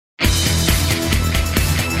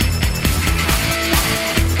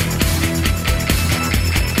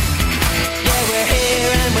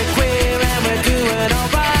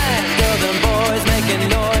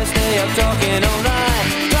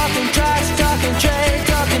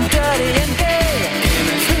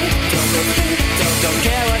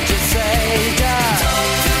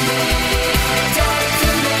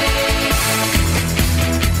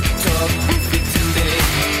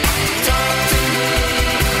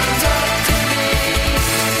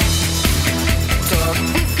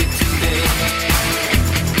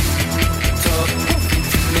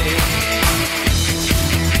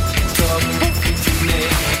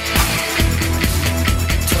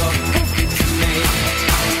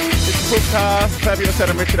Podcast. Fabulous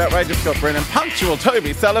Adam Richard, outrageous Scott Brennan, punctual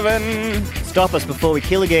Toby Sullivan. Stop us before we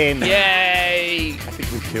kill again. Yay! I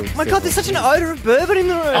think we killed. Oh my God, there's such an odour of bourbon in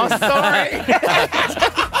the room. Oh, sorry.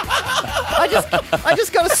 I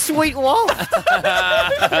just got a sweet waft.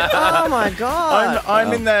 Oh my God.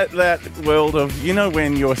 I'm in that world of, you know,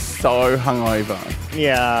 when you're so hungover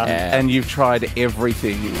Yeah. and you've tried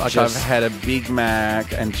everything. Like Just- I've had a Big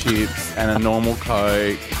Mac and chips and a normal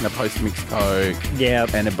Coke and a post-mix Coke Yeah.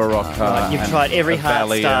 and a Barocca. Right, you've and tried every a heart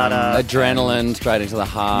Valium. starter. Adrenaline straight into the Yeah,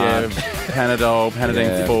 heart. Panadol, Panadine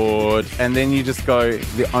Yeah. Forward. And then you just go,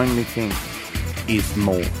 the only thing is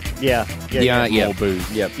more. Yeah. More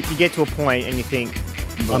booze. Yep. If you get to a point and you think,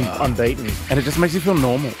 I'm beaten. And it just makes you feel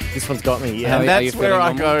normal. This one's got me. How Yeah. And are you that's where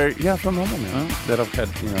I feeling go, yeah, I feel normal now. That I've had,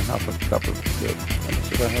 half a cup of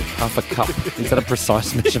should I have? Half a cup. Is that a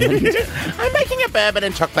precise measurement? I'm making a bourbon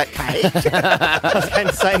and chocolate cake. I was going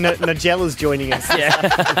to say Nigella's joining us.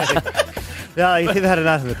 Yeah. No, you've had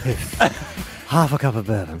enough of the piss. Half a cup of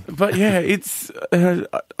bourbon. But yeah, it's,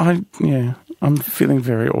 I'm feeling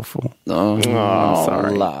very awful. Oh, I'm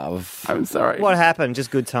sorry. love. I'm sorry. What happened?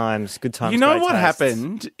 Just good times. Good times. You know great what tastes.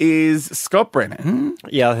 happened is Scott Brennan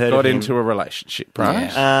Yeah, I heard got of him. into a relationship,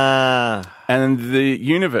 right? Yeah. And the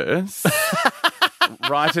universe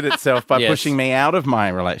righted itself by Yes. pushing me out of my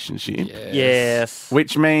relationship. Yes.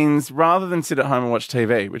 Which means rather than sit at home and watch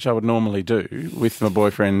TV, which I would normally do with my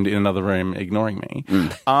boyfriend in another room ignoring me,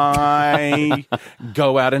 I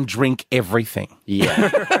go out and drink everything Yeah.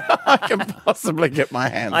 I can possibly get my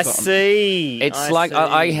hands I on. see. It's I like see.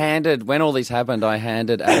 I handed, when all this happened, I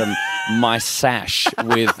handed Adam my sash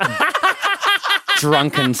with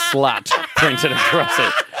drunken slut printed across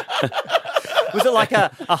it. Was it like a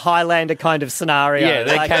Highlander kind of scenario? Yeah,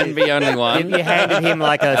 there Like can be only one. You handed him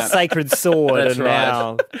like a sacred sword, That's and right.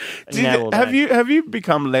 now all Have that. you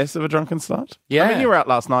become less of a drunken slut? Yeah. I mean, you were out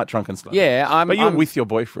last night drunken slut. Yeah, But you were I'm with your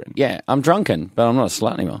boyfriend. Yeah, I'm drunken, but I'm not a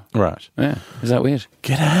slut anymore. Right. Yeah, is that weird?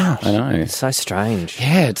 Get out. I know. It's so strange.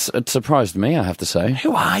 Yeah, it surprised me, I have to say.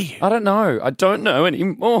 Who are you? I don't know. I don't know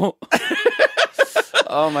anymore.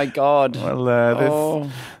 Oh, my God. Well,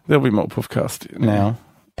 there'll be more Puffcast now.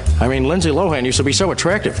 I mean, Lindsay Lohan used to be so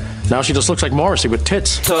attractive. Now she just looks like Morrissey with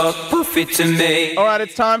tits. Talk poofy to me. All right,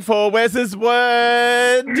 it's time for Wes's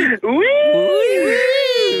Word.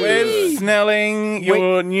 Wes Snelling,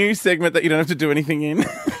 your new segment that you don't have to do anything in.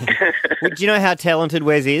 Do you know how talented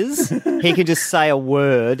Wes is? He can just say a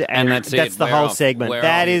word, and that's it. the We're whole off. segment. We're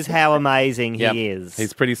That off. is how amazing Yep. he is.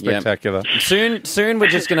 He's pretty spectacular. Soon we're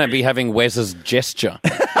just going to be having Wes's gesture.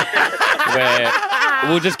 Where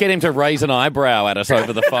we'll just get him to raise an eyebrow at us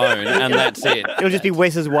over the phone, and that's it. It'll just be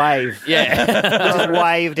Wes's wave. Yeah. He'll just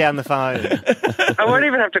wave down the phone. I won't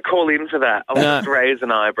even have to call in for that. I'll just raise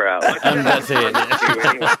an eyebrow. And that's it.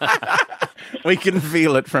 We can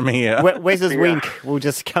feel it from here. Wes's wink will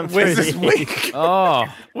just come through. Wes's wink. Oh,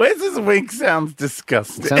 Wes's wink sounds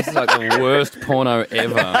disgusting. sounds like the worst porno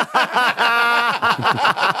ever.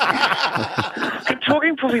 Could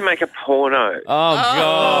Talking Poofy make a porno? Oh,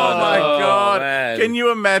 God. Oh my God. man. Can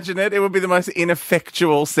you imagine it? It would be the most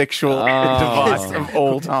ineffectual sexual device of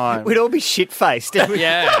all time. We'd all be shit-faced.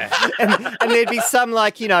 Yeah. And there'd be some,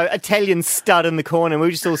 Italian stud in the corner, and we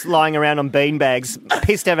were just all lying around on beanbags,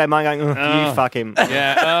 pissed out of our mind, going, you fuck him.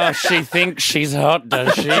 Yeah. Oh, she thinks she's hot,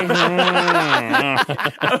 does she?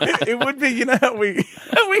 It would be, you know how we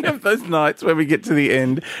have those nights where we get to the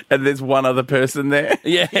end and there's one other person there?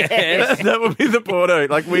 Yes. That would be the porno.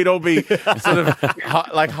 Like, we'd all be sort of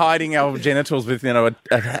hiding our genitals with,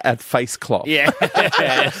 a face cloth. Yeah.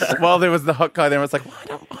 While there was the hot guy there, I was like,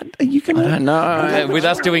 are you going to... I don't know. With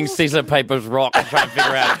us doing scissor, papers, rock, trying to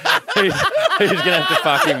figure out who's going to have to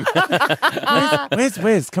fuck him. Where's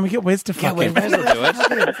Wes? Can we get Wes to fuck him? Wes will do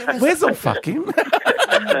it. Wes will fuck him.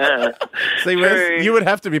 See, Wes, you would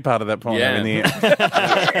have to be part of that porno Yeah. in the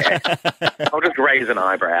end. I'll just raise an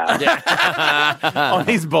eyebrow. On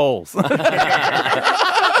his balls.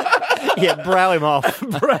 Yeah, brow him off.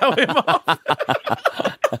 Brow him off.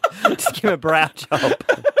 Just give him a brow job.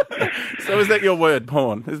 So is that your word,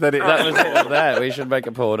 porn? Is that it? That was all of that. We should make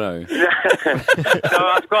a porno. So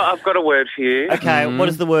I've got a word for you. Okay, what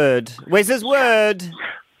is the word? Where's his word?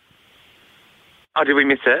 Oh, did we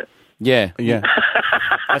miss it? Yeah. Yeah.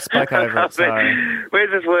 I spoke over it, sorry.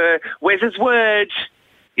 Where's his word? Where's his word?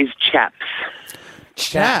 Is chaps.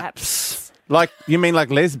 Chaps. You mean like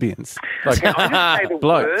lesbians? Like, I just say the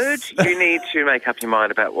blokes. word. You need to make up your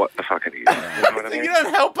mind about what the fuck it is. You know what I mean? You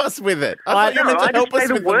don't help us with it. I thought you No, meant I to help just say us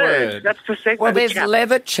the with word. the word. That's the segment. Well, there's chaps.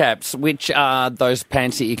 leather chaps, which are those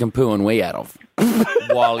pants that you can poo and wee out of.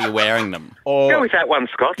 while you're wearing them. Go Or with that one,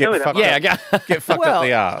 Scott. Go with that fucked one. Yeah, get fucked up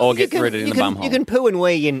the arse. or get You can- rooted in you the can- bum You hole. can poo and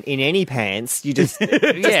wee in any pants. You just, it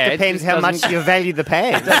Yeah, it depends just how much doesn't- you value the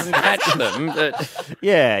pants. Doesn't catch them.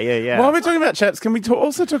 Yeah. While we're talking about chaps, can we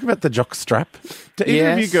also talk about the jock strap? Do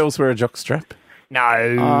either of you Yes. girls wear a jock strap?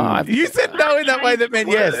 No. You said no in that way that meant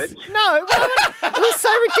yes. No, it was so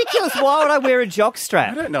ridiculous. Why would I wear a jock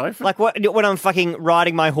strap? I don't know. Like what, when I'm fucking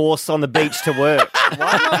riding my horse on the beach to work.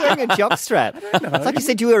 Why am I wearing a jock strap? It's like you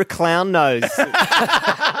said you wear a clown nose.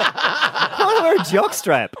 Why do I wear a jock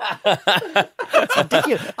strap? It's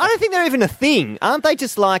ridiculous. I don't think they're even a thing. Aren't they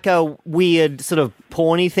just like a weird sort of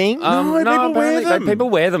porny thing? No, people wear apparently them. People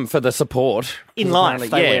wear them for the support. In life, Apparently,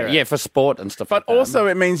 they yeah, wear it. yeah, for sport and stuff But like that. also,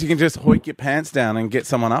 it means you can just hoik your pants down and get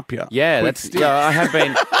someone up you. Yeah, With that's. sticks. Yeah, I have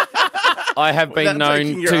been. I have been Without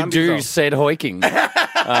taking known your to undies do off. said hoiking.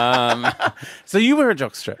 So you wear a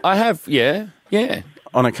jock strap I have, yeah,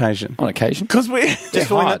 on occasion. on occasion. Because we. Just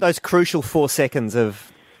for hard. those crucial 4 seconds of...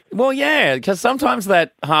 Well, yeah, because sometimes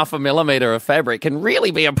that 0.5 millimetre of fabric can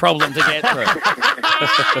really be a problem to get through.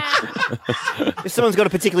 If someone's got a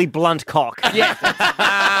particularly blunt cock.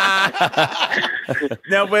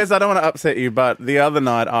 Now, Wes, I don't want to upset you, but the other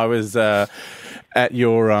night I was at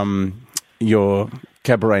your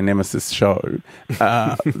Cabaret Nemesis show.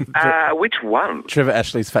 Which one? Trevor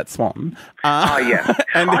Ashley's Fat Swan. Oh, yeah.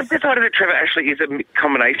 And- I've decided that Trevor Ashley is a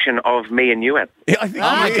combination of me and Ewan. Yeah, I think Oh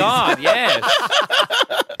he my is. God, yes.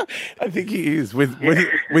 I think he is with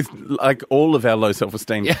like all of our low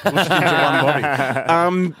self-esteem pushed into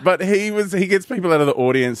one body. But he gets people out of the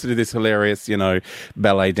audience to do this hilarious,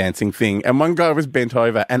 ballet dancing thing. And one guy was bent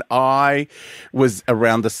over, and I was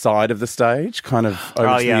around the side of the stage, kind of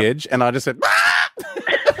over to the edge, and I just said.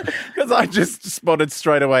 Because I just spotted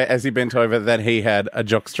straight away as he bent over that he had a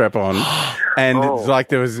jock strap on, and it's like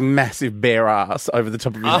there was massive bare ass over the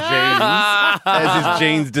top of his jeans as his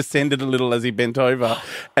jeans descended a little as he bent over.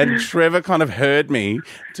 And Trevor kind of heard me,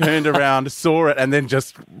 turned around, saw it, and then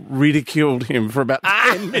just ridiculed him for about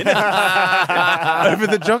 10 minutes over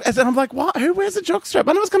the jock. And I'm like, what? Who wears a jock strap?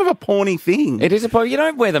 I know it's kind of a porny thing. It is a problem. You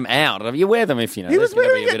don't wear them out. You wear them if, He there's was gonna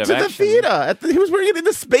wearing be a it bit to of the action. theatre. He was wearing it in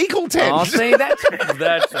the Spiegel tent. Oh, see, that's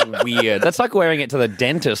weird. That's like wearing it to the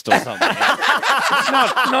dentist or something. It's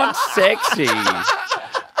not sexy.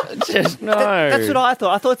 Just no. That's what I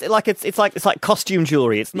thought. I thought it's like costume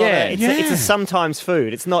jewelry. It's not. Yeah. It's a sometimes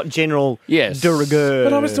food. It's not general. Yes. De rigueur.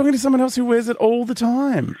 But I was talking to someone else who wears it all the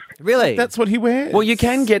time. Really. That's what he wears. Well, you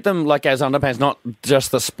can get them like as underpants, not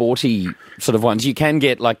just the sporty sort of ones. You can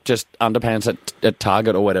get like just underpants at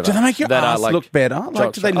Target or whatever. Do they make your that ass are, like, look better?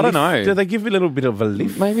 Like, do they I don't lift- know. Do they give you a little bit of a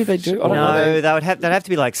lift? Maybe they do. I don't know. No, they'd have to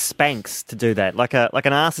be like Spanx to do that. Like an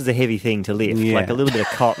ass is a heavy thing to lift. Yeah. Like a little bit of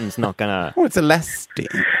cotton's not gonna. Oh, it's elastic.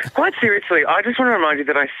 Quite seriously, I just want to remind you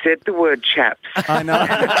that I said the word chaps. I know.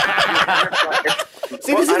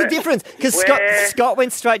 See, this is the difference because Scott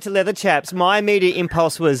went straight to leather chaps. My immediate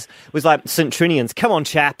impulse was like St. Trinians. Come on,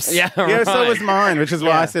 chaps. Yeah, Yeah, right. so was mine, which is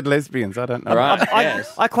why I said lesbians. I don't know. Right. I,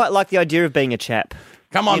 yes. I quite like the idea of being a chap.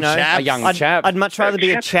 Come on, You know, chaps. A young I'd, chap. I'd much rather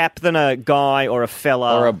be a chap than a guy or a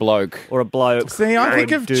fella or a bloke. or a bloke. See, I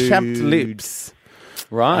think of Dude. chapped lips,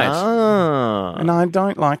 Right. Ah. and I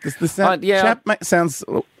don't like this. The sound, yeah. chap sounds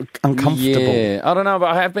uncomfortable. Yeah, I don't know, but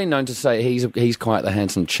I have been known to say he's quite the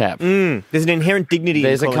handsome chap. There's an inherent dignity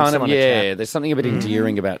There's in a calling kind of someone a chap. there's something a bit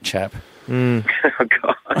endearing about chap. Oh,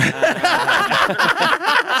 God.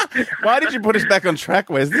 Why did you put us back on track,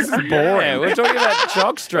 Wes? This is boring. Yeah, we're talking about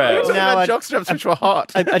jock straps. Talking about No, jock straps, which were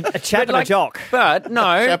hot. A chap and a jock. But no,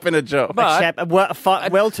 Chap in a jock. But- Chap, a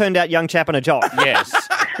well turned out young chap and a jock. yes.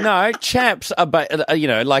 No, chaps are,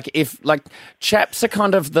 like chaps are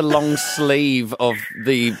kind of the long sleeve of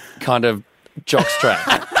the kind of jock strap.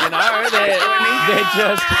 They're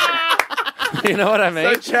just. You know what I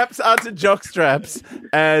mean? So chaps are to jock straps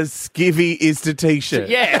as skivvy is to t-shirt.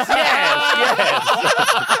 Yes.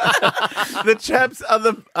 The chaps are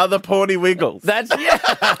the porny wiggles. That's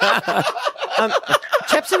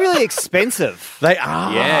Chaps are really expensive. They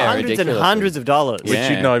are. Yeah, Hundreds and ridiculously. hundreds of dollars. Which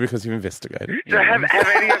Yeah. you know because you've investigated. So have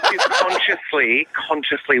any of you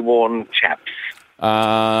consciously worn chaps?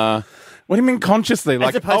 What do you mean consciously?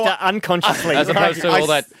 As opposed to unconsciously. as opposed to all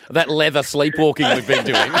that leather sleepwalking we've been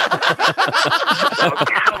doing. Oh,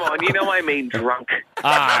 come on, you know I mean drunk.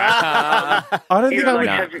 I don't think I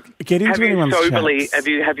would get into have you anyone's soberly, chaps.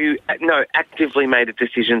 have you actively made a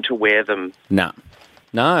decision to wear them? No.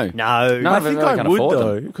 No. No, I think I can't would afford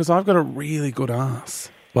though, them. because I've got a really good ass.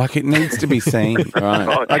 Like it needs to be seen. Right.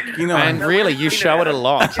 Like And really, you show it a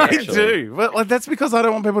lot. I Actually. do. Well, like, that's because I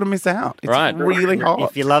don't want people to miss out. It's Right. really hot.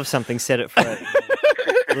 If you love something, set it free.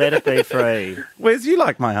 Let it be free. Wes, you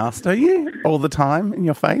like my ass, do you? All the time in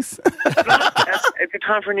your face? Is it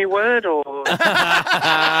time for a new word or?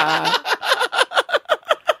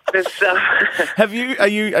 There's, Are you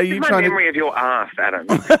my trying memory of your ass, Adam.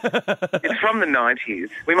 It's from the 90s.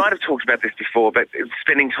 We might have talked about this before, but it's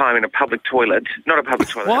spending time in a public toilet, not a public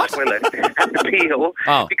toilet, What? a toilet at the Peel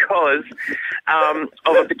because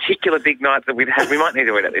of a particular big night that we'd had. We might need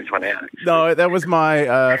to edit this one out. No, that was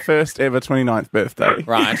my first ever 29th birthday.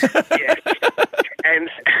 Right. Yes. And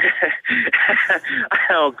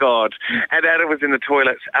oh God! And Adam was in the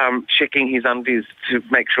toilet checking his undies to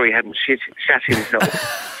make sure he hadn't shat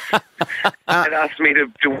himself. And asked me to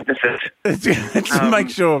witness it. To make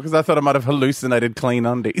sure, because I thought I might have hallucinated clean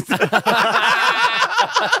undies.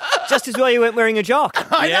 Just as well you weren't wearing a jock.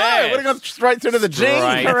 I know, it would have gone straight through to the jeans.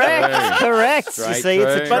 Straight Correct. Correct. You Straight see, it's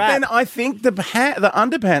a through. trap. But then I think the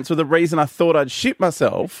underpants were the reason I thought I'd shit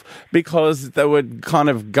myself because they were kind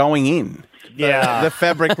of going in. Yeah. The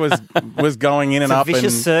fabric was going in and It's a up.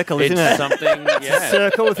 vicious and circle, isn't It's it? something, yeah.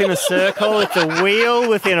 Circle within a circle. It's a wheel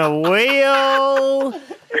within a wheel.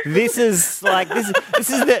 This is the I've-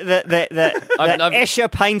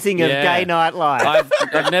 Escher painting of Yeah. gay nightlife.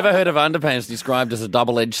 I've never heard of underpants described as a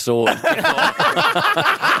double-edged sword.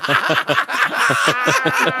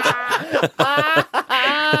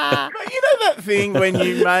 But you know that thing when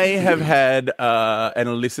you may have had an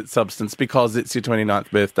illicit substance because it's your 29th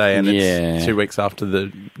birthday and Yeah. it's 2 weeks after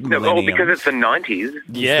the No, millennium. because it's the 90s.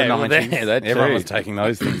 Yeah, the well, 90s. there, that Everyone too. was taking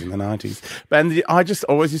those things in the 90s. And I just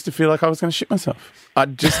always used to feel like I was going to shit myself.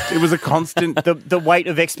 It was a constant... The weight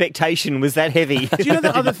of expectation was that heavy. Do you know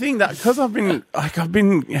the other thing that because I've been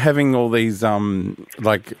having all these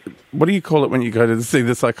what do you call it when you go to see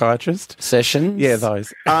the psychiatrist? Sessions? Yeah,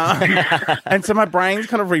 those. And so my brain's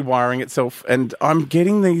kind of rewiring itself, and I'm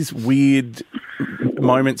getting these weird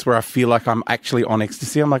moments where I feel like I'm actually on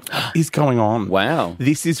ecstasy. I'm like, what is going on? Wow.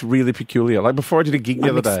 This is really peculiar. Like before I did a gig the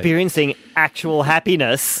I'm other day. experiencing actual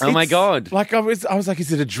happiness. Oh, my God. Like I was like,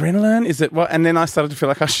 is it adrenaline? Is it what? And then I started to feel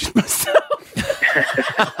like I shit myself.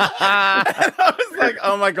 I was like,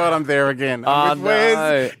 oh my God, I'm there again. I'm with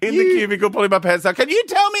Wes in the cubicle pulling my pants out. Can you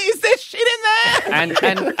tell me, is there shit in there?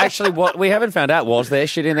 And actually, what we haven't found out, was there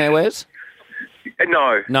shit in there, Wes?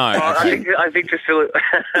 No. No, I think just a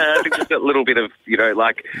little bit of, A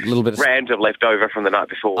little bit of... random left over from the night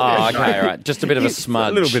before. Oh, okay, all right. Just a bit of a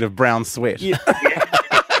smudge. A little bit of brown sweat.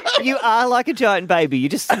 You are like a giant baby. You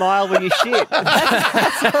just smile when you shit.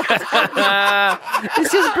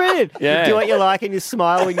 It's just brilliant. Yeah. You do what you like and you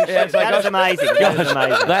smile when you shit. it's like, That is amazing. That is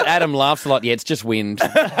amazing. That Adam laughs a lot. Yeah, it's just wind.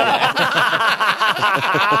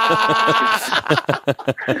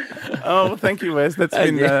 Oh, well, thank you, Wes. That's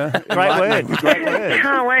been Great word. Great word.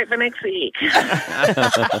 Can't wait for next week.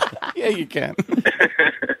 Yeah, you can.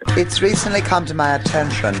 It's recently come to my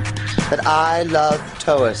attention that I love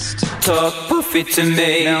toast. Talk puffy to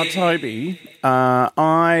me. Now, Toby,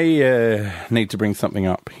 I need to bring something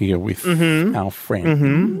up here with our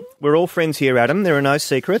friend. We're all friends here, Adam. There are no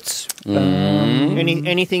secrets.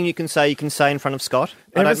 Anything you can say in front of Scott.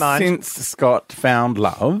 I Ever don't mind. since Scott found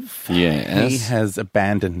love, Yes. he has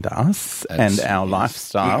abandoned us and our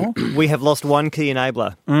lifestyle, We have lost one key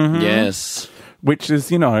enabler. Yes. which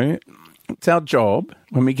is, it's our job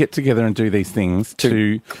when we get together and do these things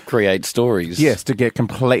to Create stories. yes, to get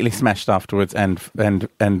completely smashed afterwards and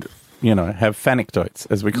have fanecdotes,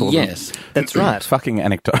 as we call them. Yes. That's right. Fucking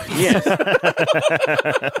anecdotes. Yes.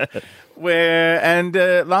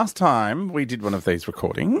 Last time we did one of these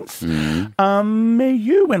recordings, you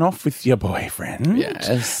went off with your boyfriend.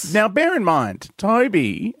 Yes. Now, bear in mind,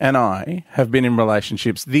 Toby and I have been in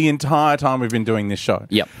relationships the entire time we've been doing this show.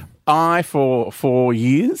 Yep. I for 4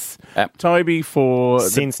 years, Yep. Toby for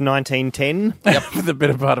Since 1910, the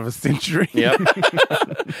better part of a century. Yep.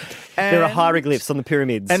 there are hieroglyphs on the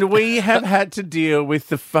pyramids. And we have had to deal with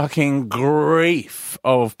the fucking grief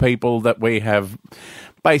of people that we have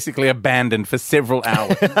basically abandoned for several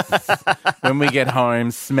hours when we get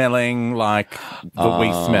home smelling like what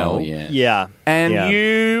we smell. Yeah. yeah. And Yeah.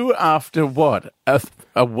 you, after what?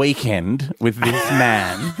 A weekend with this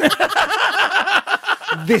man,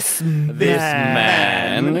 This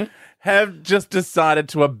Man. have just decided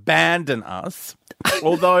to abandon us.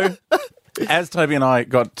 Although, as Toby and I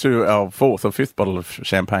got to our 4th or 5th bottle of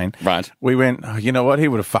champagne, Right. we went, oh, you know what? He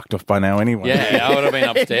would have fucked off by now anyway. Yeah, I would have been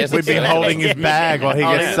upstairs. We've been holding his bag while he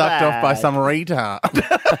Holding gets his sucked off by bag. some retard.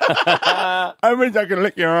 I wish I could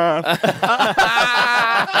lick your ass.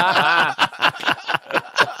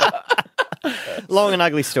 Long and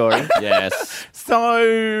ugly story. Yes.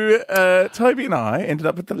 So Toby and I ended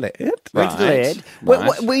up at the Laird. Went to the Laird.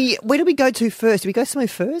 Right. Where did we go to first? Did we go somewhere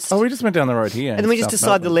first? Oh, we just went down the road here. and then we just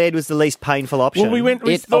decided the Laird was the least painful option. Well, we went.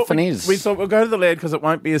 We It thought often is. We thought we'll go to the Laird because it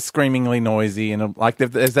won't be as screamingly noisy, and like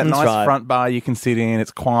there's that That's nice right. front bar you can sit in.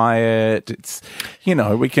 It's quiet. It's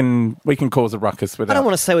we can cause a ruckus without. I don't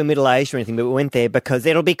want to say we're middle-aged or anything, but we went there because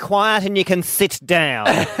it'll be quiet and you can sit down.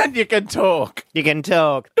 and you can talk. You can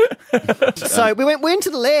talk. So we went to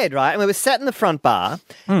the Laird, right? And we were sat in the front bar,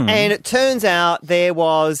 and it turns out there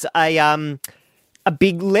was a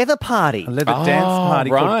big leather party. A leather dance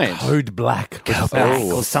party right. called Code Black.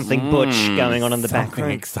 Or something butch going on in the back Something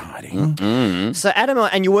room. exciting. So Adam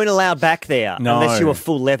and you weren't allowed back there No. unless you were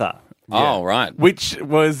full leather. Oh, right. Which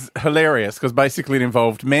was hilarious because basically it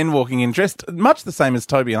involved men walking in dressed much the same as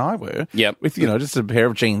Toby and I were. Yep. With, just a pair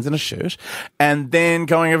of jeans and a shirt. And then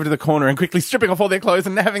going over to the corner and quickly stripping off all their clothes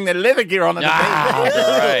and having their leather gear on underneath.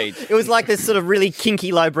 Ah, great. It was like this sort of really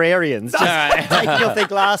kinky librarians just taking off their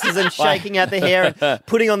glasses and shaking out their hair and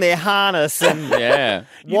putting on their harness and Yeah.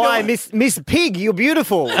 why, Miss Pig, you're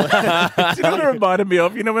beautiful. Do you know what it reminded me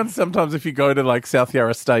of? You know when sometimes if you go to like South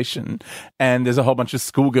Yarra Station and there's a whole bunch of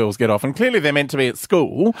schoolgirls get off and clearly they're meant to be at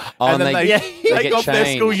school and then they they take get off their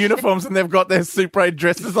school changed. uniforms and they've got their Supre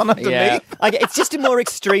dresses on underneath. Yeah. Like, it's just a more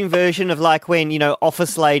extreme version of like when,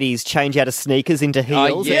 office ladies change out of sneakers into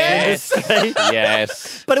heels. yes.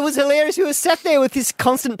 Yes. But it was hilarious. We were sat there with this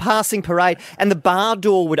constant passing parade, and the bar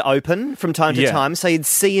door would open from time to Yeah. time, so you'd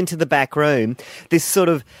see into the back room this sort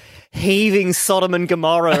of heaving Sodom and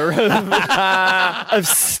Gomorrah of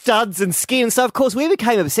studs and skin. So, of course, we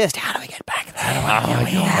became obsessed. How do we get back there? How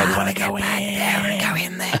do we go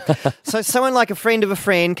in there? So someone like a friend of a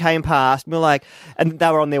friend came past, and we were like, and they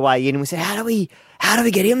were on their way in, and we said, how do we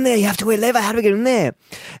get in there? You have to wear leather. How do we get in there?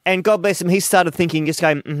 And God bless him, he started thinking, just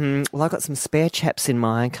going, well, I've got some spare chaps in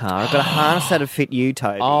my car. I've got a harness that'll fit you,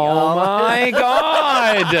 Toby. Oh, my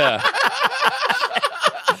God.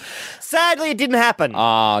 Sadly, it didn't happen.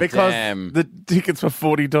 Oh, Because damn. the tickets were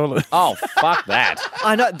 $40. Oh, fuck that.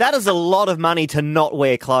 I know, that is a lot of money to not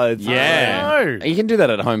wear clothes. Yeah. I know. You can do that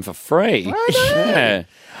at home for free. Yeah.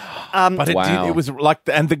 But it Wow. did. It was like,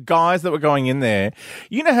 and the guys that were going in there,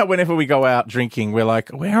 you know how whenever we go out drinking, we're like,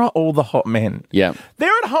 where are all the hot men? Yeah.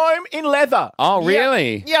 They're at home in leather. Oh,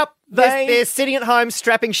 really? Yep. They're sitting at home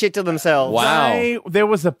strapping shit to themselves. Wow. There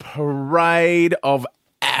was a parade of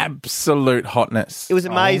absolute hotness. It was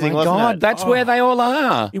amazing, Oh, my wasn't God. it? That's where they all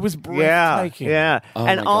are. It was Yeah, breathtaking. yeah. Oh,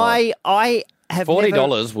 and my I have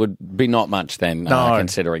 $40 would be not much then, No.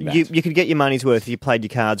 considering that. You could get your money's worth if you played your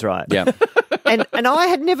cards right. yeah. and I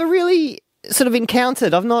had never really sort of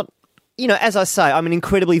encountered. I've not, as I say, I'm an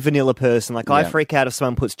incredibly vanilla person. Like I Yeah. freak out if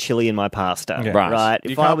someone puts chili in my pasta. Yeah. Right.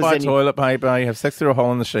 If You can't buy any- toilet paper. You have sex through a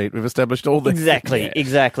hole in the sheet. We've established all this.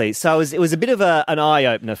 Exactly. So it was a bit of an eye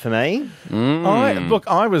opener for me. I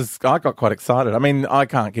got quite excited. I mean, I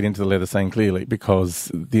can't get into the leather scene clearly because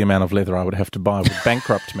the amount of leather I would have to buy would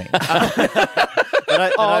bankrupt me. They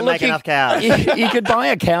don't make enough cows. You could buy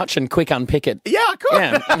a couch and quick unpick it. Yeah, of course.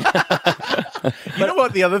 Yeah. You know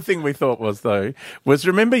what the other thing we thought was, though, was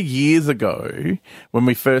remember years ago when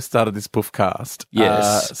we first started this Puffcast,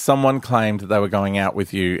 Yes. someone claimed that they were going out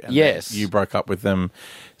with you and Yes. that you broke up with them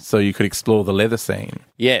so you could explore the leather scene.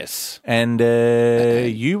 Yes. And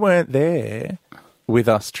you weren't there with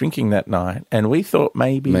us drinking that night, and we thought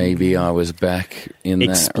Maybe I was back in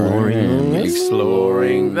Exploring. that room.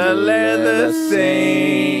 Exploring the leather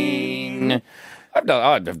scene.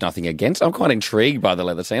 I have nothing against. I'm quite intrigued by the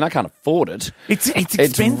leather scene. I can't afford it. It's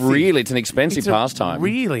expensive. It's an expensive It's a pastime.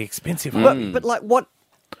 really expensive. But like,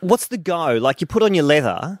 what's the go? Like, you put on your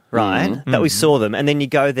leather, right? That we saw them, and then you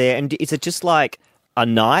go there, and is it just like a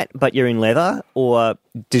night, but you're in leather, or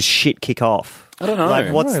does shit kick off? I don't know.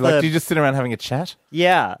 Like, what's No, the? like, do you just sit around having a chat?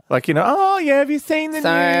 Yeah. Like, oh, yeah, have you seen the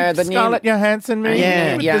So, new Scarlett Johansson movie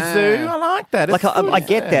Yeah, with yeah. the zoo? I like that. Like, It's I good.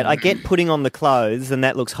 get that. I get putting on the clothes, and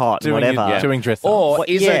that looks hot, and whatever. Doing dress up. Or What-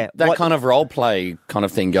 is yeah, it that what- kind of role play kind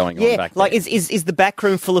of thing going on Yeah, back like there? is the back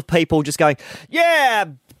room full of people just going, yeah,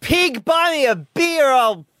 pig, buy me a beer,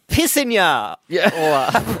 I'll piss in ya. Yeah.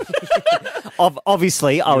 Or,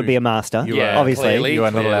 obviously, I would be a master. Yeah, obviously. clearly. You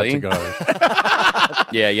are not allowed to go.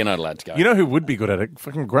 Yeah, you're not allowed to go. You know who would be good at it?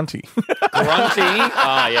 Fucking Grunty. Grunty?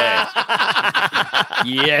 Oh, yeah.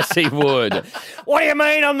 Yes, he would. What do you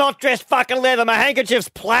mean I'm not dressed fucking leather? My handkerchief's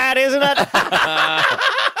plaid, isn't it?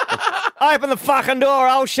 Open the fucking door,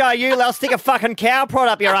 I'll show you. I'll stick a fucking cow prod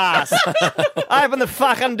up your ass. Open the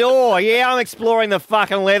fucking door. Yeah, I'm exploring the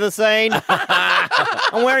fucking leather scene.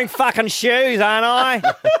 I'm wearing fucking shoes, aren't I?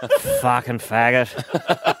 Fucking faggot.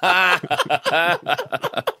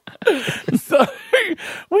 So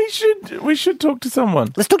We should talk to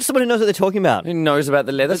someone. Let's talk to someone who knows what they're talking about. Who knows about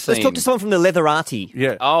the leather Let's scene? talk to someone from the Leatherati.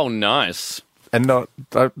 Yeah. Oh, nice. And not,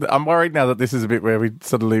 I'm worried now that this is a bit where we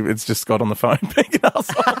suddenly, it's just Scott on the phone being an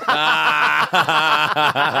arsehole.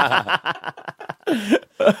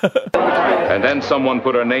 And then someone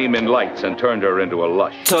put her name in lights and turned her into a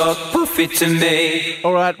lush. Talk poofy to me.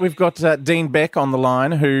 All right, we've got Dean Beck on the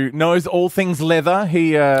line, who knows all things leather.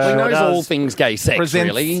 He knows all things gay sex, presents,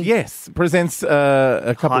 really. Yes, presents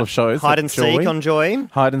a couple of shows. Hide at and Seek Joy. on Joy.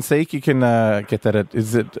 Hide and Seek. You can get that at,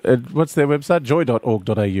 what's their website?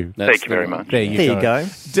 Joy.org.au. Thank you very much. There you go.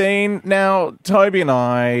 Dean, now, Toby and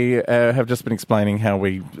I have just been explaining how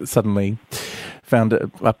we suddenly found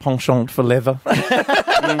a penchant for leather.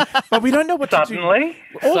 But we don't know what to do.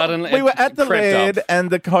 Suddenly, We were at the crept Laird up.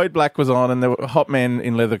 and the Code Black was on and there were hot men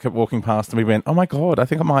in leather kept walking past and we went, oh my God, I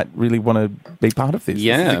think I might really want to be part of this. This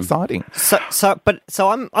Yeah. is exciting. So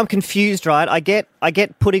I'm confused, right? I get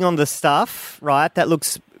putting on the stuff, right? That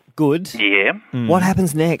looks good. Yeah. What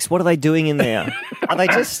happens next? What are they doing in there? Are they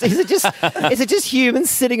just? Is it just humans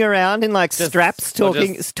sitting around in like straps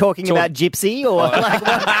talking about gypsy or like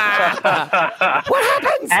what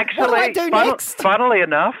happens? Actually, what do I do next? funnily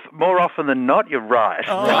enough, more often than not, you're right.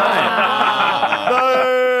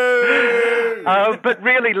 But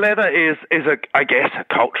really, leather is I guess, a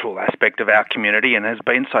cultural aspect of our community and has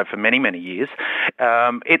been so for many, many years.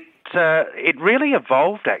 It really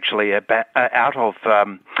evolved actually out of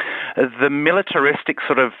the militaristic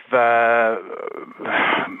sort of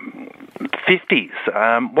 50s,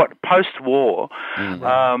 post-war,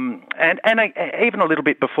 and even a little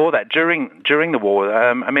bit before that, during the war.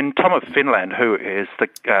 I mean, Tom of Finland, who is the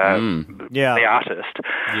artist,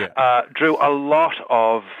 drew a lot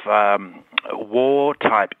of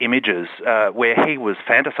war-type images where he was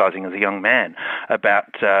fantasizing as a young man about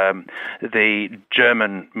the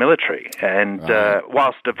German military, and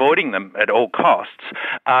whilst avoiding them at all costs,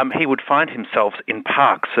 he would find himself in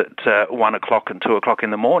parks at 1 o'clock and 2 o'clock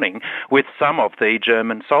in the morning with some of the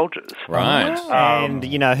German soldiers. Right. And,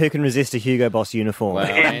 who can resist a Hugo Boss uniform? Well,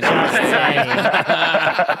 I mean-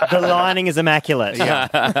 The lining is immaculate. Yeah.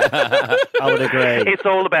 I would agree. It's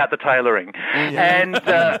all about the tailoring. And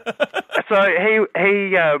so he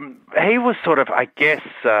was sort of, I guess,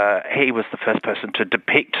 he was the first person to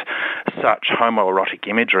depict such homoerotic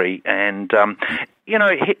imagery, and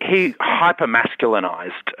he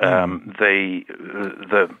hyper-masculinized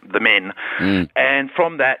the men, and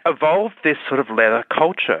from that evolved this sort of leather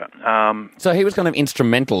culture. So he was kind of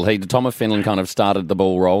instrumental. Tom of Finland kind of started the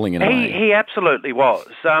ball rolling in a way. He absolutely was.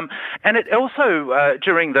 And it also,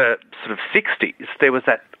 during the sort of 60s, there was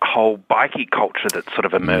that whole bikie culture that sort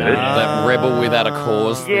of emerged. That rebel without a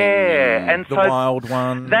cause thing. Yeah, and The so wild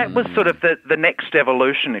one. that was sort of the next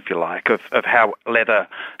evolution, if you like, of how leather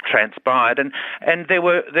transpired, and there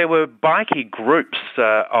were bikie groups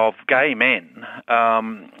of gay men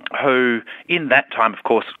who, in that time, of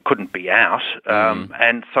course, couldn't be out,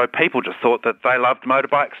 and so people just thought that they loved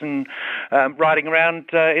motorbikes and riding around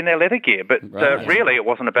in their leather gear, but really it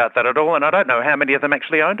wasn't about that at all, and I don't know how many of them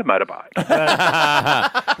actually owned a motorbike.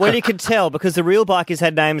 Well, you could tell because the real bikers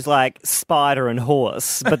had names like Spider and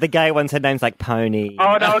Horse, but the gay ones had names like Pony.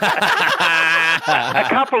 Oh, no. A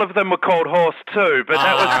couple of them were called Horse too, but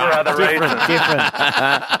that was for other reasons. Different.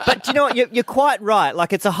 But you know what? You're quite right.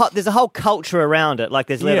 Like there's a whole culture around it. Like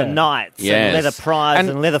there's leather nights and leather prides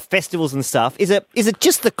and leather festivals and stuff. Is it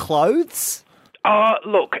just the clothes?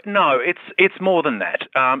 Look, no, it's more than that.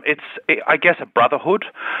 I guess, a brotherhood.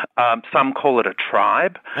 Some call it a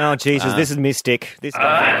tribe. Oh, Jesus, this is mystic. This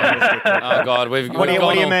guy. Mystic. Oh, God. What do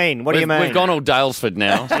you mean? What do you mean? We've gone all Dalesford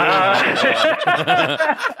now.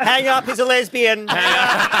 Hang up, he's a lesbian. Get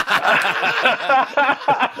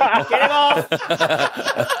him off.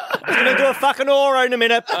 He's going to do a fucking aura in a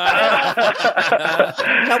minute. Now,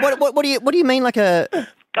 what do you mean like a...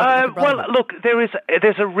 Well, look, there's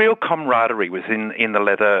a real camaraderie in the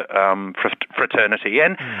leather fraternity,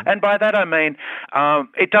 and by that I mean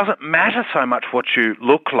it doesn't matter so much what you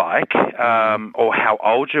look like or how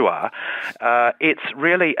old you are. It's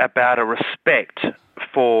really about a respect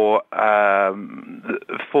for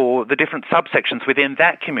the different subsections within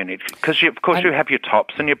that community, because you have your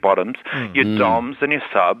tops and your bottoms, your doms and your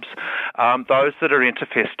subs, those that are into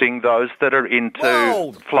fisting, those that are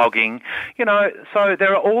into flogging, so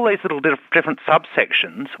there are all these little different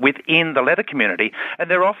subsections within the leather community, and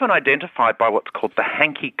they're often identified by what's called the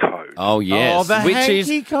hanky code. Oh, yes, the which is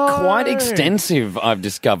hanky code. quite extensive, I've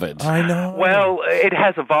discovered. I know. Well, it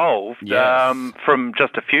has evolved from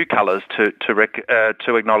just a few colours to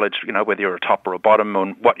to acknowledge, whether you're a top or a bottom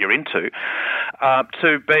and what you're into,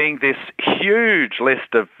 to being this huge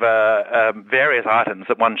list of various items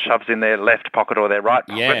that one shoves in their left pocket or their right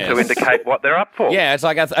pocket to indicate what they're up for. Yeah, it's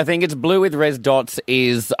like I think it's blue with red dots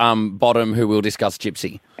is bottom who will discuss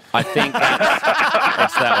gypsy. I think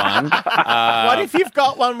that's that one. What if you've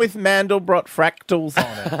got one with Mandelbrot fractals on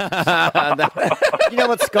it? You know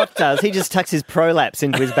what Scott does? He just tucks his prolapse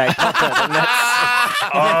into his back pocket, and that's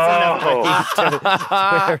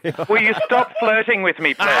Will you stop flirting with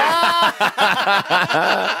me, please?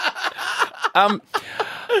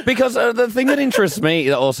 Because the thing that interests me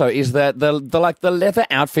also is that the leather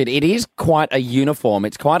outfit, it is quite a uniform.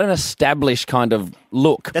 It's quite an established kind of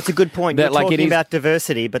look. That's a good point. You're talking about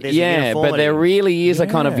diversity, but there's a uniformity. But there really is a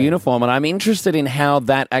kind of uniform, and I'm interested in how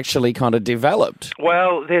that actually kind of developed.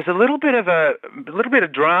 Well, there's a little bit of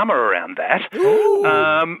drama around that.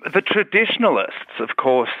 The traditionalists, of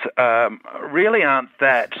course, really aren't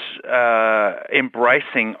that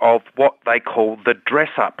embracing of what they call the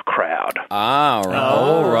dress-up crowd. Ah, right.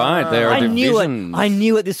 All right. There are divisions. I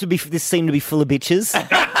knew it. This seemed to be full of bitches.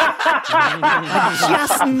 I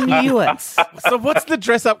just knew it. So what's the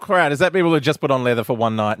dress-up crowd? Is that people who just put on leather for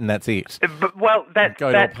one night and that's it? Well,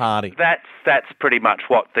 go to a party. That's pretty much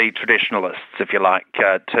what the traditionalists, if you like,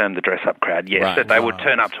 term the dress-up crowd. Yes, right. That they would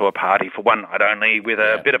turn up to a party for one night only with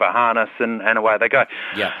a bit of a harness and away they go.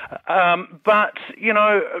 Yeah. But,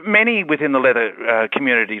 many within the leather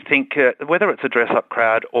community think whether it's a dress-up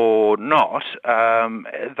crowd or not,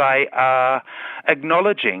 they are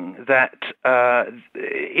acknowledging that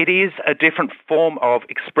it is a different form of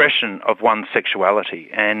expression of one's sexuality.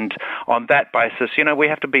 And on that basis, we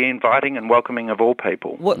have to be inviting and welcoming of all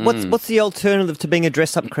people. What's the alternative to being a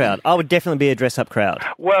dress-up crowd? I would definitely be a dress-up crowd.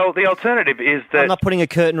 Well, the alternative is that... I'm not putting a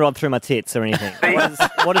curtain rod through my tits or anything.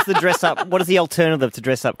 What is the dress-up? What is the alternative to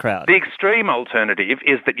dress-up crowd? The extreme alternative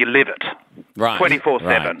is that you live it. Right. 24/7.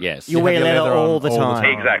 Right, yes. You wear leather all the time.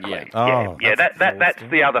 Exactly. Yeah. That's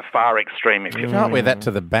the other far extreme, if you You can't wear that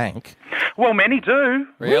to the bank. Well, many do.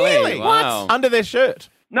 Really? Wow. Under their shirt?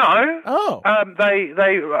 No. Oh.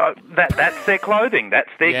 That's their clothing. That's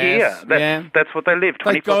their gear. That's what they live.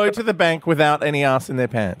 They go to the bank without any ass in their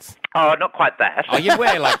pants. Oh, not quite that. Oh, you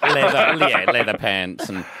wear like leather pants,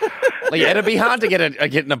 and it'd be hard to get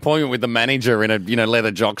an appointment with the manager in a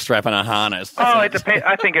leather jockstrap and a harness. Oh, it depends.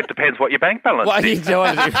 I think it depends what your bank balance is. It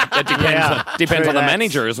depends on the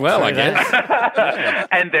manager as well, I guess.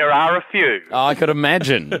 And there are a few. Oh, I could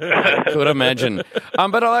imagine. But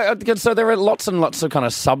so there are lots and lots of kind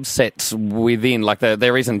of subsets within. Like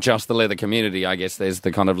there isn't just the leather community. I guess there's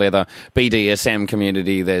the kind of leather BDSM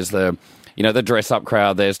community. There's the the dress-up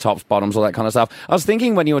crowd, there's tops, bottoms, all that kind of stuff. I was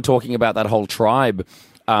thinking when you were talking about that whole tribe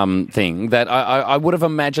thing that I would have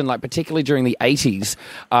imagined, like particularly during the 80s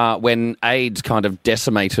when AIDS kind of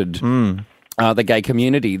decimated the gay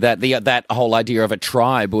community, that whole idea of a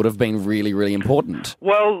tribe would have been really, really important.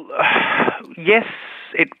 Well, yes,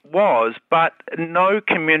 it was, but no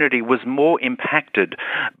community was more impacted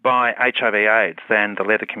by HIV/AIDS than the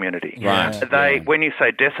leather community. Right. When you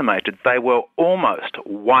say decimated, they were almost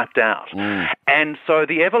wiped out. And so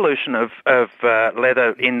the evolution of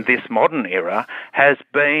leather in this modern era has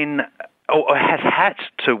been or has had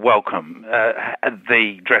to welcome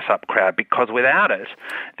the dress-up crowd, because without it,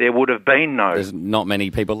 there would have been no... There's not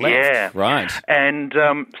many people left. Yeah. Right. And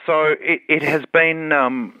so it has been...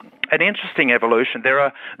 an interesting evolution. There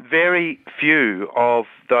are very few of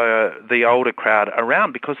the older crowd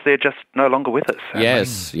around because they're just no longer with us.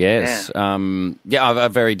 Yes. A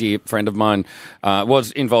very dear friend of mine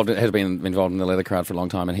has been involved in the leather crowd for a long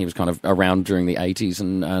time, and he was kind of around during the 80s,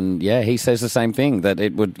 and he says the same thing, that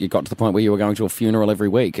it got to the point where you were going to a funeral every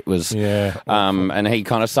week. It was, and he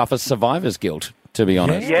kind of suffers survivor's guilt, to be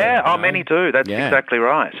honest. Yeah, many do. That's exactly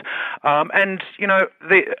right. And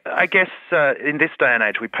I guess in this day and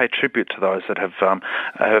age, we pay tribute to those that have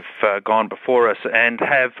gone before us and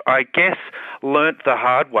have, I guess, learnt the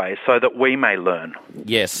hard way so that we may learn.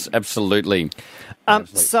 Yes, absolutely.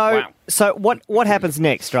 So what happens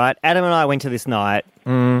next, right? Adam and I went to this night,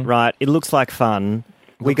 right? It looks like fun.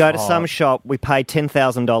 We go to some shop, we pay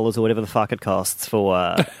 $10,000 or whatever the fuck it costs for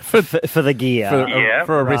the gear.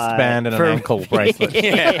 For a wristband and an ankle bracelet.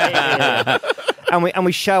 And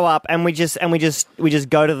we show up and we just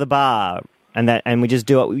go to the bar and we just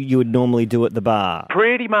do what you would normally do at the bar.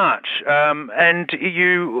 Pretty much. And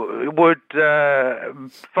you would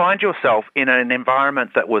find yourself in an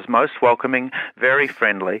environment that was most welcoming, very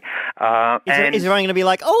friendly. Is everyone going to be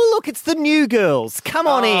like, oh, look, it's the new girls. Come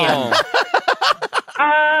on in.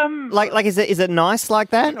 Is it nice like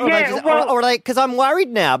that? Or because I'm worried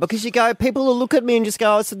now, because you go, people will look at me and just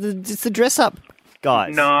go, it's the dress up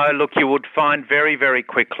guys? No, look, you would find very, very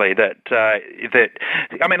quickly that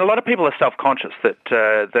I mean, a lot of people are self-conscious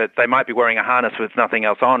that they might be wearing a harness with nothing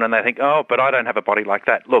else on, and they think, oh, but I don't have a body like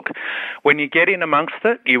that. Look, when you get in amongst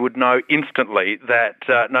it, you would know instantly that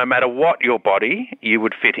no matter what your body, you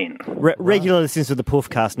would fit in. Regular listeners of the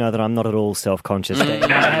Puffcast know that I'm not at all self-conscious, Dean.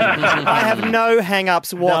 I have no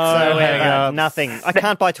hang-ups whatsoever. hang-ups. Nothing. I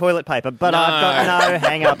can't buy toilet paper, but I've got no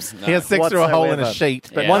hang-ups. He has sex through a hole in a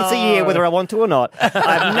sheet. But once a year, whether I want to or not, I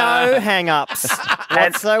have no hang-ups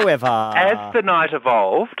whatsoever. As the night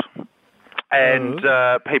evolved and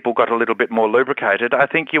people got a little bit more lubricated, I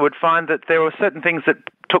think you would find that there were certain things that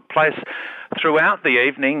took place throughout the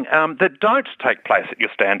evening that don't take place at your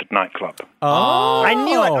standard nightclub. Oh. I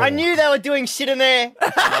knew it. I knew they were doing shit in there.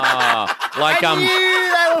 Like I knew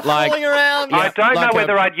they were fooling around. I don't know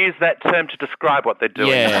whether I'd use that term to describe what they're doing.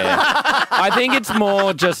 Yeah. I think it's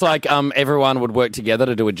more just like everyone would work together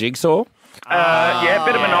to do a jigsaw. Yeah, a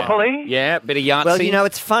bit of Monopoly. Yeah, bit of Yahtzee. Well, you know,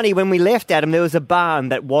 it's funny. When we left, Adam, there was a barn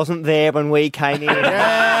that wasn't there when we came in.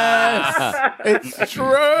 Yes, it's true.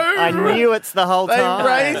 I knew it's the whole They time.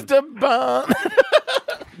 raised a barn.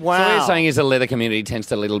 Wow. So what you're saying is the leather community tends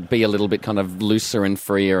to be a little bit kind of looser and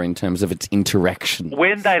freer in terms of its interaction.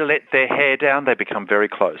 When they let their hair down, they become very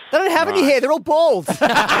close. They don't have any hair. They're all bald. What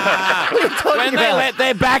are you talking When they about? let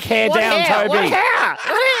their back hair What down, hair? Toby. What hair?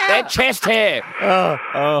 Their chest hair.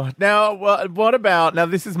 Now, what about... Now,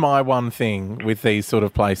 this is my one thing with these sort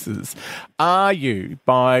of places. Are you,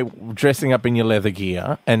 by dressing up in your leather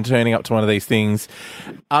gear and turning up to one of these things,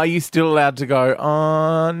 are you still allowed to go,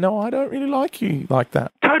 no, I don't really like you like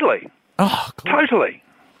that? Totally. Oh, cool. Totally.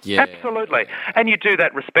 Yeah. Absolutely. And you do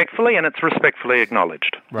that respectfully, and it's respectfully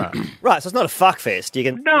acknowledged. Right. Right, so it's not a fuck fest. You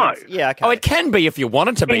can... No. Yeah, okay. Oh, it can be if you want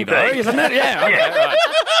it to be, though, Indeed. isn't it? Yeah. Okay, right.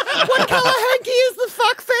 What colour hanky is the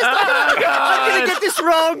fuck fest? I'm going to get this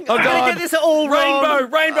wrong. Oh, I'm going God. to get this all wrong.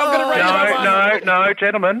 Rainbow. I've got a rainbow. No,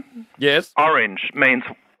 gentlemen. Yes. Orange means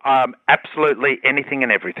absolutely anything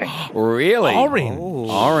and everything. Really? Orange.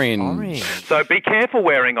 Orange. So be careful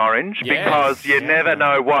wearing orange because you never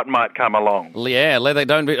know what might come along. Yeah,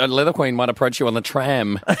 Leather Queen might approach you on the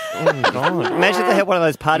tram. Imagine if they had one of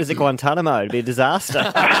those parties at Guantanamo. It'd be a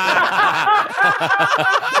disaster.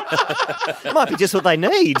 Might be just what they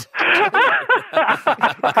need.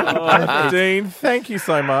 Dean, thank you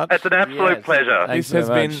so much. It's an absolute pleasure. Thanks This has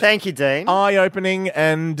very been much. Thank you, Dean. eye-opening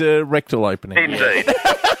and rectal opening. Indeed.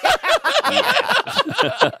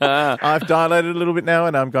 I've dilated a little bit now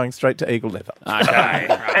and I'm going straight to Eagle Leather. Okay.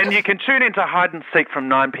 And you can tune into Hide and Seek from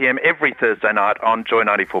 9 p.m. every Thursday night on Joy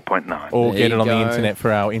 94.9. Or There get you it on the go. internet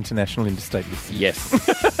for our international interstate listeners. Yes.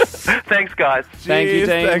 Thanks, guys. Thank you, Cheers.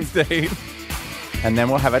 Dean. Thanks, Dean. And then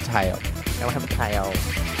we'll have a tail. Now we have a tail.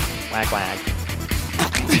 Wag, wag.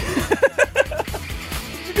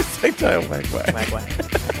 Just say tail wag wag. Wag, wag.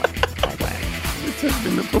 Wag, wag. This has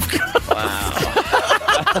been the podcast.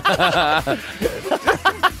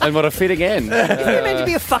 And what a fit again. Isn't it meant to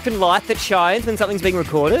be a fucking light that shines when something's being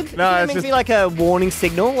recorded? No, Isn't it it's meant to just- be like a warning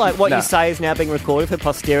signal? Like what No. you say is now being recorded for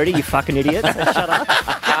posterity, you fucking idiots. So shut up.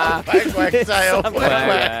 Wag wag tail. Some- Wag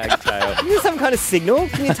wag. Wag tail. Isn't there some kind of signal?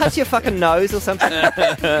 Can you touch your fucking nose or something?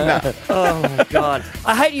 No. Oh, my God.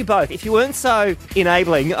 I hate you both. If you weren't so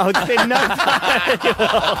enabling, I would spend no time.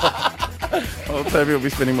 Well, Toby will be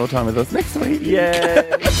spending more time with us next week.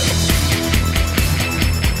 Yeah.